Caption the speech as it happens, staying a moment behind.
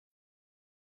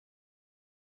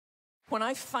When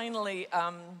I finally,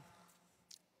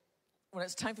 when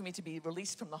it's time for me to be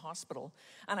released from the hospital,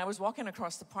 and I was walking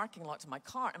across the parking lot to my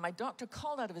car, and my doctor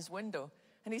called out of his window,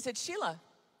 and he said, "Sheila,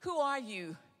 who are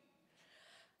you?"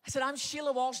 I said, "I'm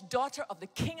Shelia Walsh, daughter of the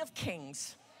King of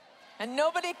Kings, and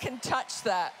nobody can touch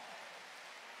that."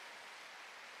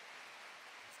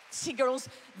 See, girls,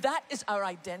 that is our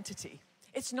identity.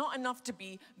 It's not enough to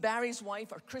be Barry's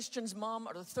wife or Christian's mom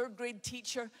or the third grade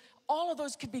teacher. All of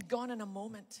those could be gone in a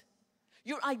moment.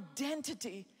 Your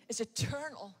identity is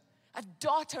eternal. A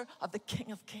daughter of the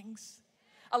King of Kings.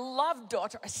 A loved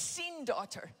daughter, a seen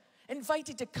daughter,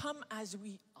 invited to come as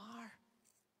we